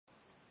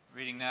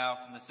Reading now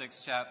from the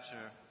 6th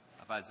chapter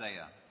of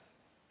Isaiah.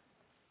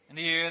 In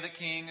the year that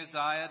King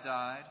Uzziah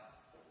died,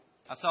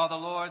 I saw the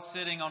Lord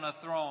sitting on a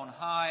throne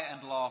high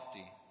and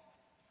lofty,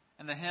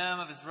 and the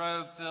hem of his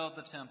robe filled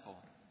the temple.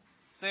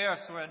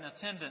 Seraphs were in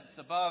attendance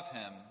above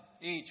him,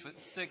 each with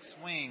 6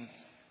 wings.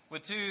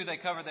 With 2 they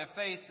covered their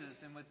faces,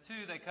 and with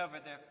 2 they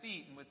covered their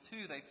feet, and with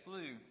 2 they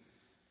flew.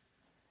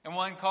 And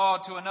one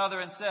called to another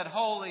and said,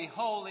 "Holy,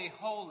 holy,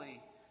 holy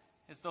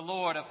is the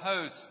Lord of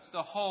hosts.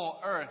 The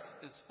whole earth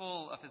is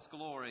full of his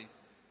glory."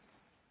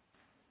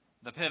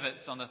 The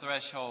pivots on the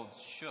thresholds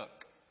shook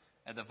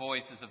at the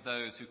voices of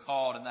those who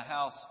called, and the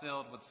house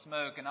filled with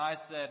smoke. And I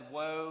said,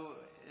 "Woe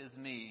is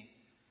me!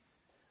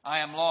 I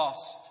am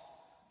lost,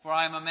 for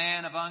I am a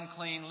man of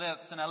unclean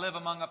lips, and I live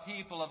among a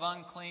people of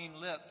unclean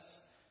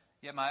lips.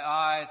 Yet my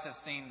eyes have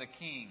seen the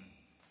King,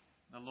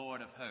 the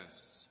Lord of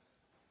hosts."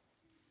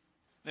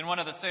 Then one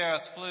of the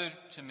seraphs flew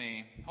to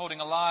me,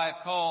 holding a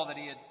live coal that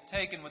he had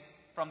taken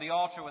from the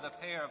altar with a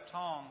pair of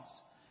tongs.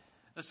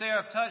 The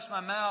seraph touched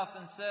my mouth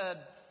and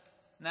said,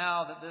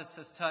 "Now that this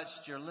has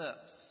touched your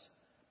lips,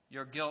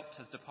 your guilt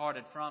has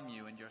departed from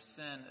you, and your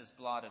sin is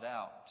blotted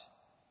out."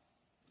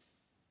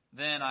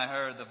 Then I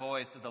heard the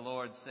voice of the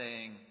Lord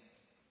saying,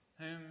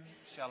 "Whom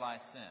shall I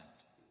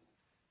send?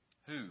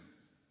 Who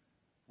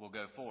will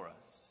go for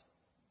us?"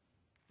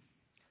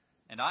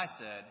 And I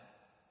said,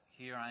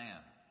 "Here I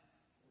am.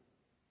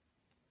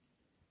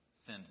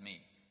 Send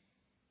me."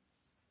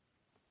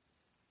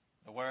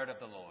 The word of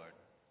the Lord.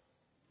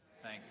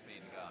 Thanks be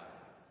to God.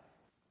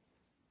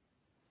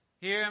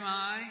 Here am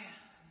I.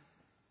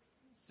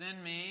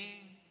 Send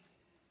me.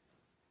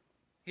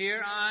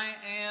 Here I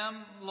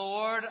am,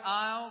 Lord,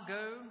 I'll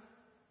go.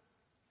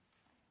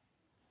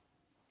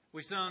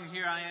 We sung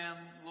 "Here I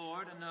am,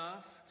 Lord"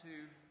 enough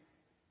to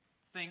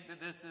think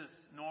that this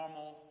is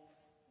normal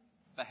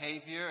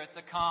behavior. It's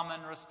a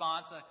common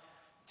response, a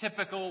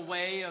typical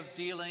way of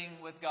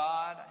dealing with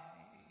God.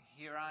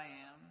 Here I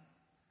am.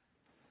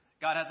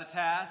 God has a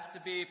task to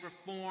be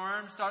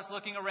performed, starts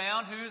looking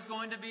around. Who's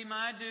going to be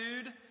my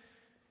dude?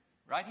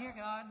 Right here,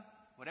 God.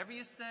 Whatever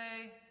you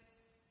say,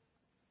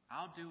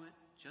 I'll do it.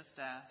 Just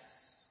ask.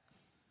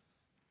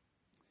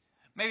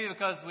 Maybe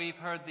because we've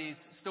heard these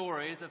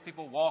stories of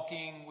people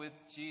walking with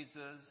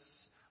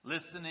Jesus,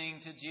 listening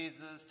to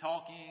Jesus,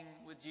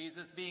 talking with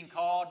Jesus, being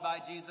called by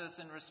Jesus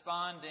and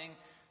responding,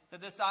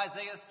 that this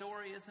Isaiah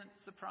story isn't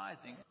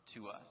surprising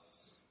to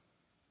us.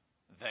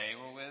 They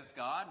were with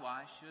God.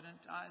 Why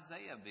shouldn't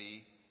Isaiah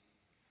be?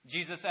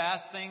 Jesus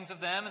asked things of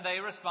them and they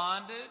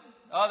responded.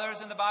 Others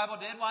in the Bible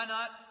did. Why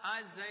not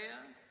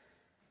Isaiah?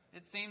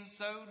 It seems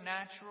so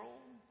natural,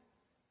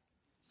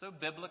 so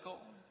biblical.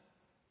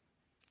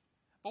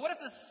 But what if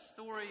the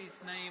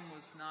story's name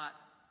was not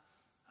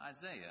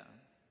Isaiah?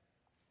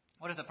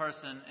 What if the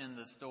person in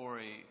the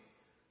story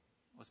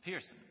was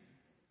Pearson?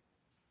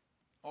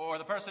 Or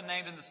the person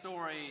named in the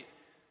story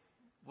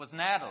was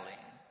Natalie?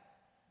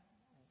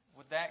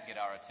 Would that get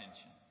our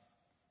attention?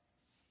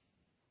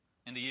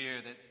 In the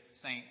year that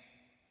St.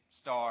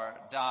 Starr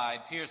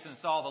died, Pearson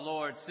saw the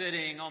Lord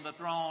sitting on the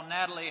throne.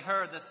 Natalie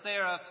heard the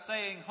seraph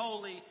saying,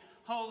 "Holy,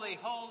 holy,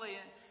 holy."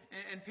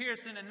 And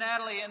Pearson and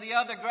Natalie and the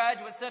other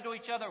graduates said to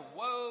each other,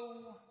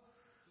 "Whoa,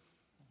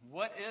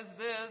 what is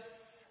this?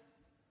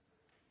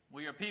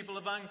 We are people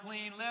of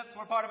unclean lips.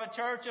 We're part of a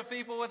church of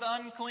people with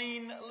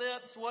unclean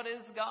lips. What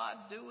is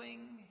God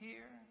doing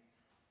here?"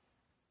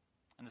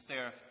 And the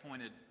seraph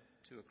pointed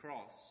to a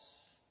cross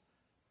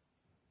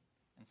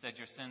and said,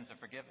 "Your sins are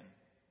forgiven.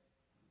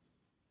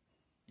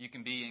 You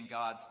can be in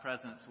God's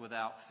presence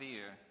without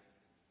fear.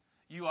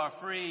 You are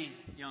free,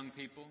 young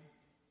people.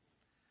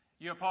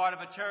 You're part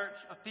of a church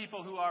of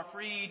people who are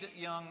freed,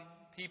 young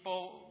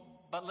people.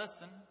 But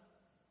listen,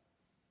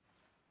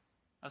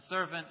 a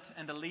servant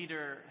and a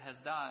leader has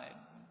died.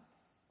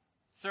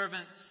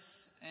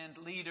 Servants and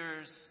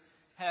leaders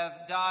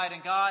have died,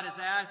 and God is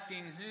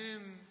asking,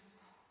 whom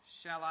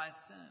shall I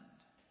send?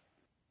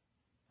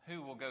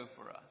 Who will go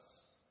for us?"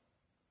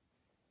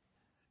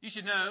 You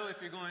should know,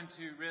 if you're going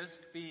to risk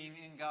being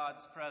in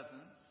God's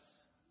presence,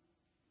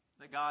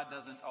 that God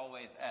doesn't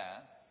always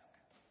ask.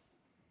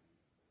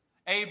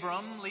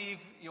 Abram, leave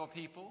your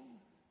people.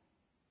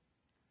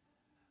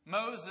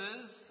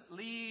 Moses,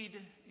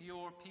 lead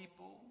your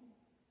people.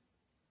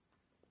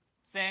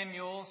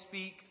 Samuel,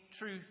 speak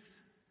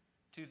truth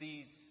to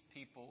these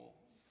people,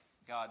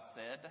 God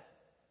said.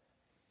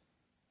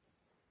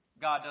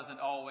 God doesn't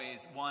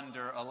always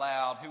wonder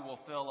aloud who will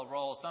fill a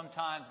role.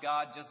 Sometimes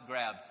God just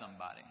grabs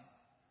somebody.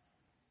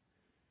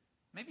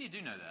 Maybe you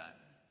do know that.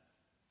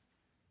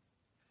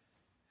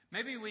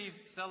 Maybe we've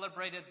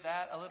celebrated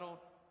that a little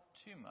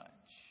too much.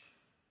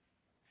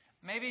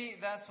 Maybe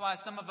that's why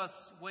some of us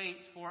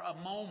wait for a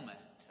moment,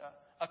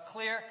 a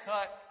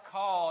clear-cut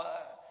call.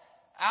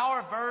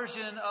 Our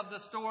version of the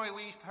story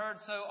we've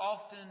heard so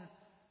often: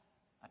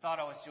 "I thought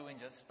I was doing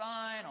just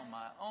fine on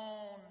my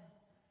own.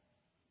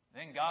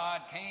 Then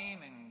God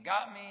came and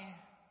got me.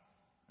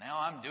 Now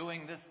I'm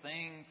doing this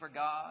thing for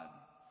God."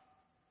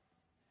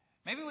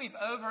 Maybe we've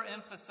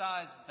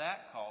overemphasized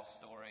that call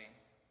story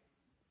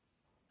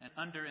and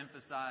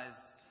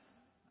underemphasized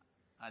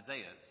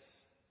Isaiah's.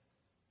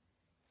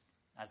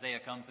 Isaiah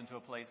comes into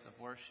a place of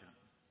worship.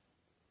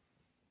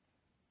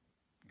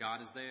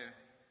 God is there.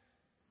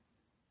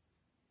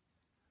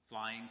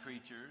 Flying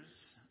creatures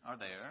are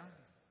there.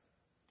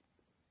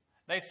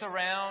 They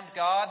surround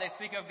God. They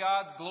speak of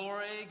God's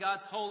glory,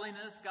 God's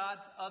holiness,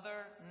 God's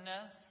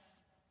otherness.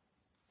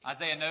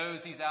 Isaiah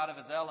knows he's out of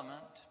his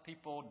element.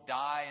 People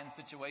die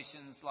in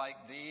situations like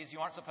these. You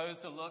aren't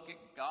supposed to look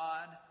at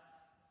God.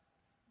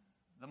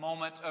 The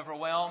moment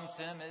overwhelms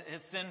him.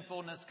 His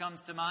sinfulness comes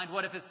to mind.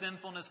 What if his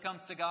sinfulness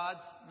comes to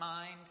God's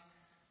mind?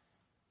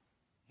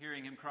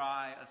 Hearing him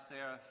cry, a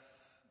seraph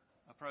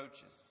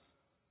approaches.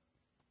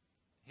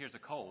 Here's a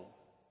coal.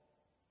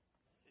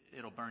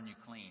 It'll burn you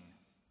clean.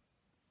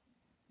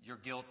 Your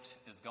guilt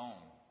is gone.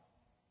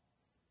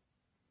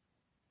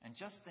 And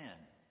just then,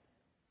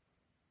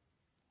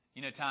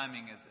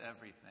 timing is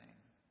everything.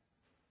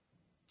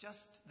 Just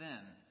then,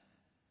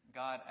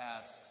 God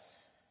asks,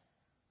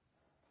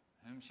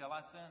 whom shall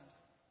I send?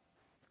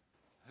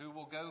 Who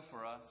will go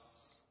for us?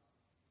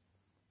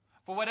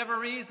 For whatever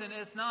reason,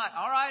 it's not,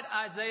 all right,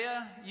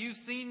 Isaiah, you've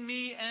seen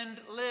me and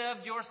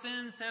lived. Your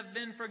sins have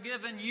been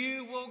forgiven.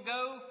 You will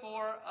go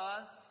for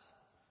us.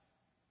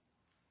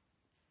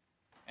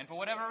 And for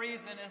whatever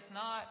reason, it's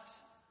not,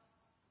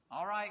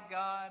 all right,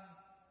 God,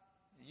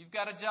 you've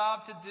got a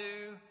job to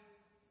do.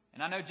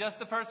 And I know just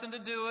the person to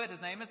do it.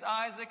 His name is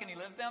Isaac, and he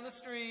lives down the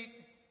street.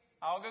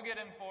 I'll go get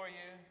him for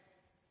you.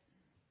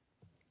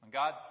 When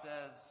God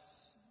says,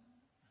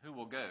 who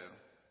will go?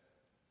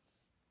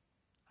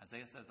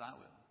 Isaiah says, I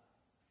will.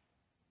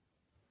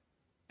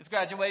 It's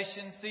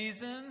graduation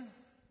season,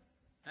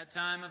 that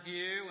time of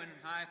year when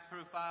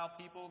high-profile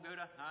people go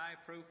to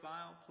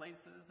high-profile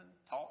places and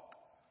talk.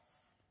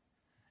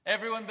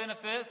 Everyone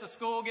benefits. The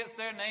school gets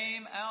their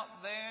name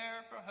out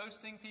there for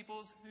hosting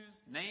people whose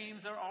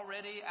names are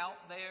already out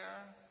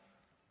there.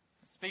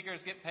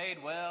 Speakers get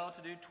paid well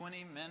to do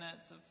 20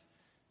 minutes of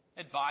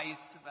advice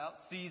about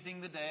seizing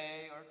the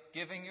day or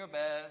giving your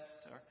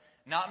best or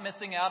not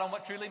missing out on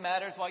what truly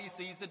matters while you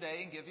seize the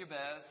day and give your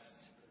best.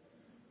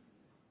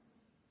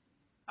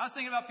 I was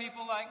thinking about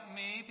people like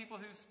me, people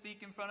who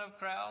speak in front of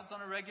crowds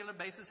on a regular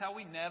basis, how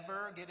we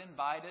never get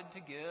invited to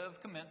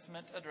give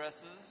commencement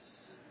addresses.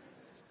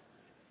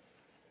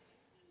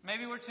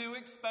 Maybe we're too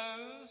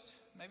exposed.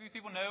 Maybe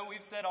people know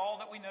we've said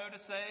all that we know to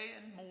say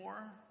and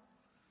more.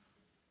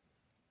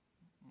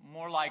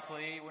 More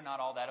likely, we're not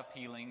all that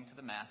appealing to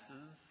the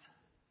masses.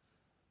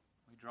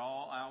 We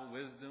draw our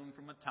wisdom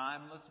from a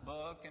timeless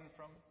book and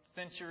from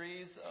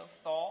centuries of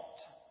thought.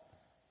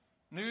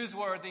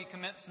 Newsworthy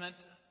commencement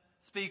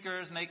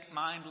speakers make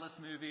mindless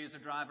movies or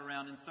drive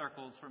around in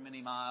circles for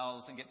many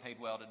miles and get paid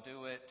well to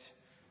do it,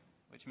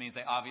 which means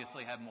they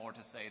obviously have more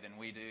to say than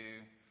we do.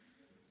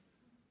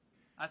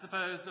 I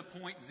suppose the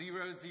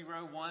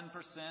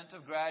 0.001%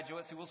 of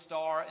graduates who will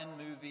star in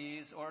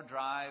movies or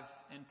drive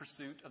in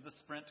pursuit of the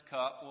Sprint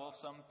Cup will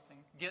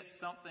get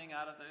something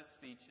out of those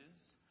speeches.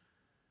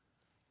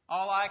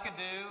 All I could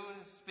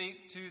do is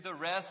speak to the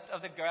rest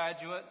of the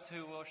graduates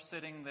who are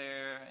sitting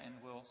there and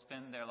will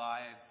spend their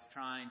lives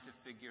trying to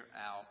figure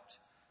out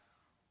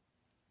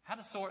how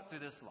to sort through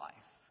this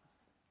life.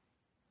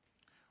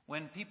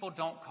 When people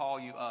don't call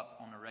you up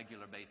on a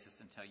regular basis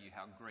and tell you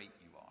how great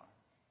you are.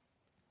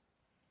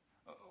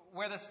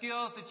 Where the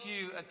skills that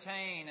you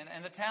attain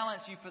and the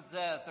talents you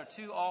possess are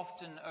too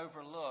often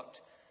overlooked.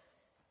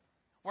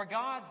 Where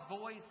God's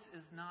voice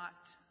is not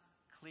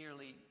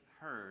clearly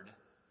heard,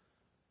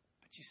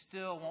 but you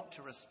still want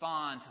to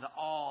respond to the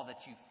awe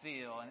that you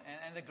feel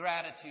and the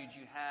gratitude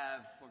you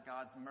have for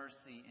God's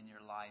mercy in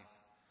your life.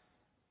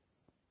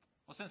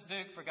 Well, since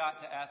Duke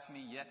forgot to ask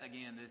me yet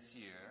again this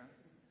year,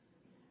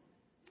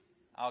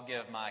 I'll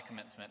give my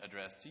commencement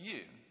address to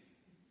you.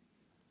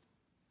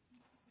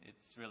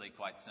 It's really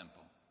quite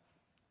simple.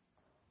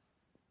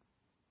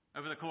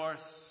 Over the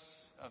course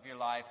of your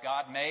life,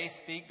 God may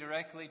speak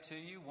directly to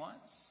you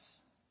once.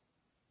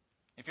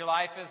 If your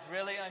life is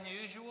really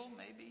unusual,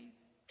 maybe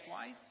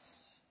twice.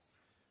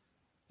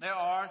 There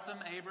are some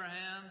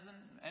Abrahams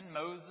and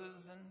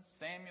Moses and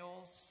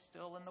Samuels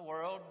still in the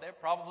world. There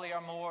probably are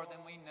more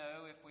than we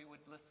know if we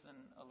would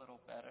listen a little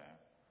better.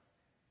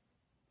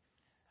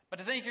 But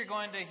to think you're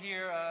going to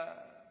hear,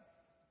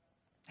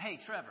 hey,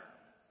 Trevor,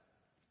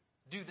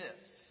 do this.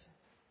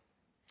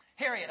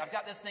 Harriet, I've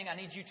got this thing I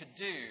need you to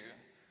do,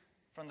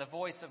 from the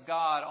voice of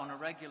God on a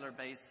regular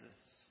basis.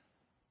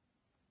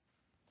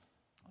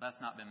 Well, that's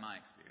not been my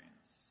experience.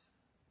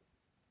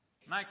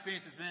 My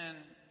experience has been,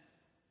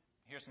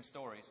 here's some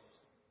stories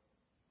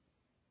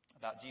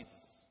about Jesus.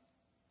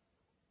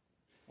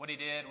 What he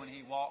did when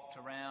he walked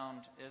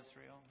around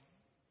Israel.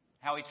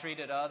 How he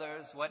treated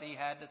others. What he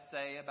had to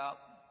say about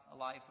a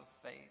life of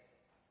faith.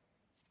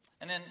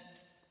 And then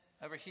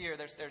over here,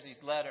 there's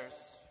these letters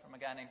from a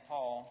guy named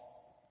Paul.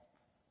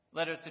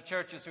 Letters to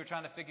churches who are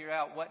trying to figure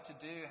out what to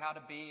do, how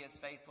to be as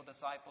faithful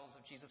disciples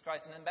of Jesus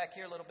Christ. And then back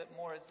here a little bit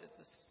more, it's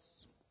this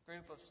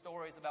group of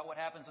stories about what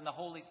happens when the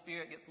Holy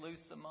Spirit gets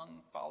loose among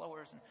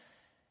followers. And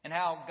and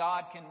how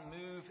God can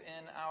move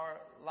in our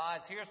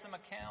lives. Here are some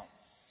accounts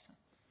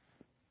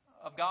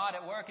of God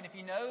at work. And if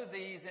you know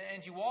these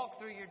and you walk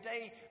through your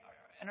day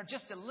and are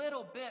just a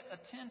little bit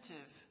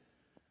attentive,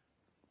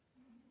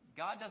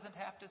 God doesn't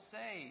have to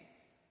say,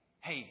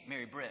 "Hey,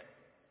 Mary Britt,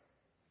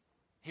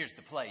 here's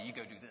the play. You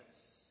go do this."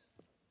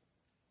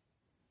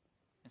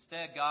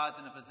 Instead, God's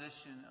in a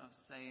position of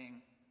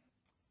saying,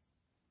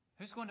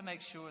 "Who's going to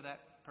make sure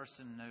that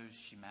person knows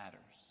she matters?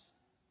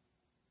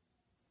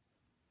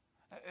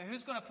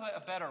 Who's going to put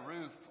a better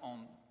roof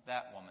on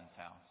that woman's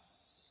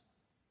house?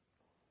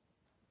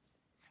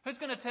 Who's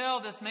going to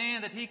tell this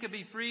man that he could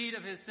be freed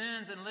of his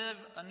sins and live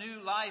a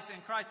new life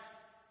in Christ?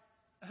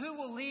 Who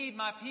will lead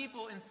my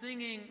people in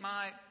singing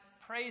my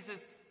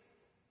praises?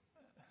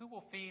 Who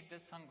will feed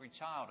this hungry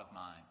child of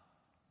mine?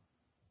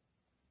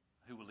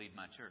 Who will lead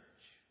my church?"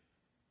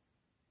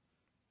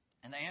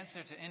 And the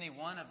answer to any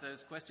one of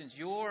those questions,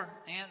 your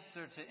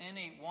answer to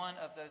any one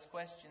of those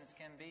questions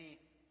can be,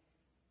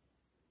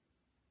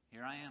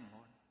 "Here I am,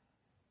 Lord.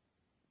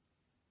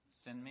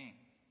 Send me."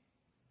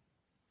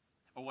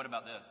 Or what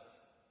about this?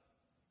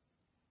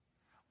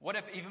 What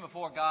if even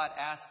before God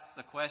asks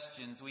the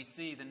questions, we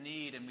see the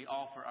need and we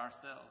offer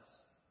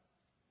ourselves?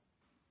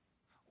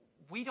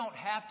 We don't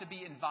have to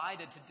be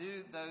invited to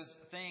do those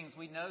things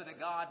we know that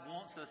God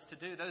wants us to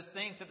do, those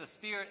things that the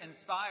Spirit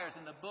inspires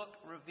and the book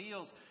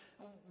reveals.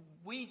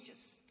 We just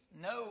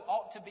know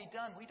ought to be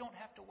done. We don't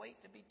have to wait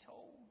to be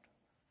told.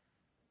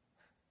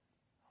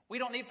 We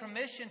don't need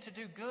permission to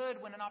do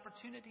good when an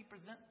opportunity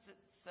presents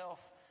itself.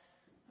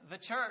 The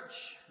church,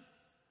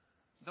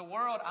 the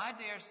world, I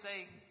dare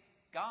say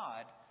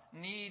God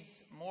needs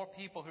more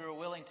people who are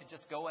willing to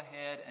just go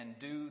ahead and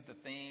do the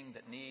thing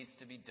that needs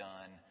to be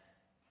done,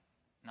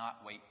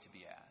 not wait to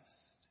be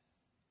asked.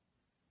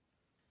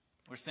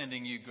 We're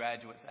sending you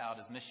graduates out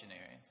as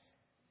missionaries.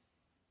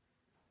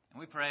 And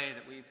we pray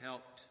that we've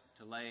helped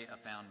to lay a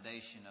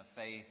foundation of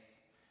faith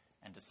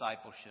and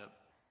discipleship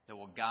that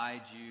will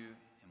guide you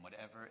in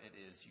whatever it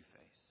is you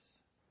face.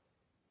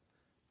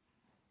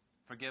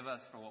 Forgive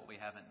us for what we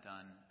haven't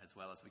done as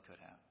well as we could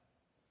have.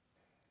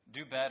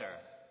 Do better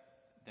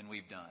than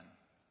we've done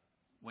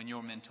when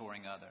you're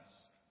mentoring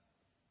others.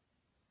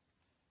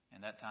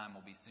 And that time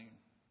will be soon.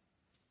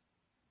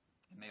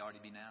 It may already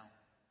be now.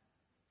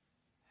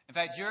 In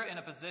fact, you're in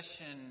a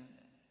position,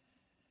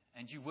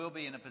 and you will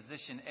be in a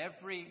position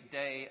every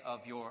day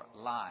of your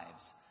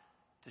lives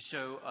to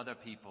show other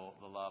people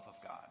the love of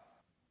God.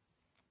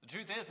 The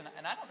truth is,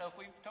 and I don't know if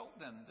we've told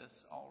them this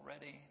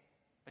already,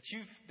 but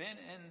you've been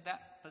in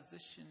that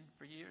position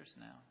for years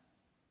now.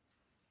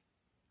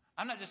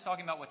 I'm not just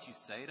talking about what you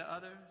say to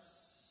others,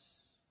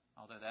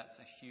 although that's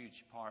a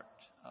huge part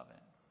of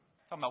it.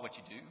 I'm talking about what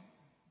you do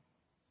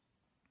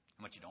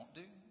and what you don't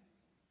do,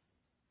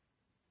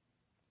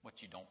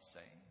 what you don't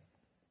say.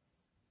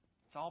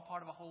 It's all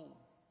part of a whole.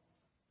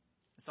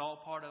 It's all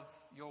part of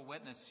your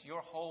witness.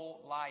 Your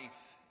whole life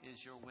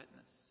is your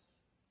witness.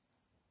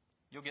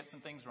 You'll get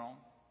some things wrong.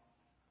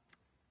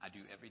 I do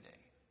every day.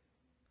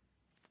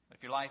 But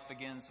if your life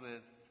begins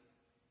with,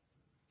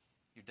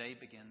 your day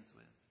begins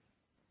with,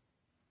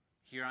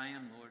 "Here I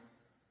am, Lord.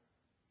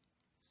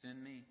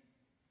 Send me.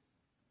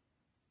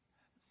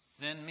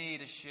 Send me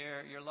to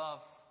share your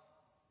love,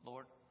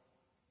 Lord."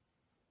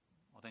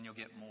 Well, then you'll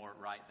get more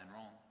right than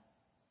wrong.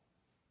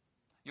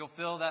 You'll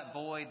fill that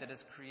void that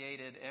is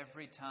created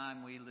every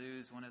time we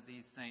lose one of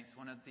these saints,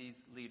 one of these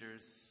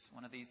leaders,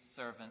 one of these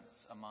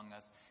servants among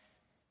us.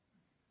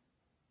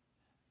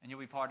 And you'll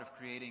be part of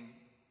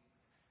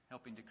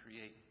helping to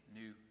create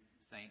new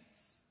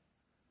saints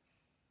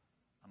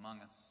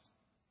among us.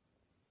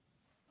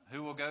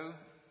 Who will go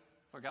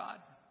for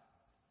God?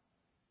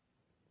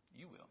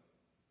 You will.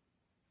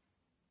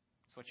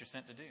 It's what you're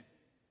sent to do.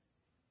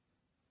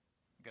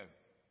 Go.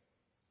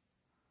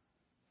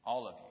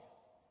 All of you.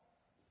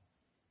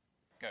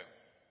 Go.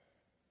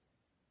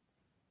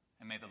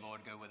 And may the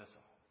Lord go with us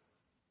all.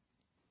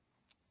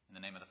 In the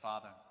name of the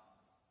Father,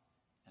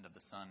 and of the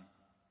Son,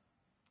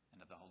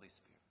 and of the Holy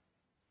Spirit.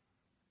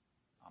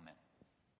 Amen.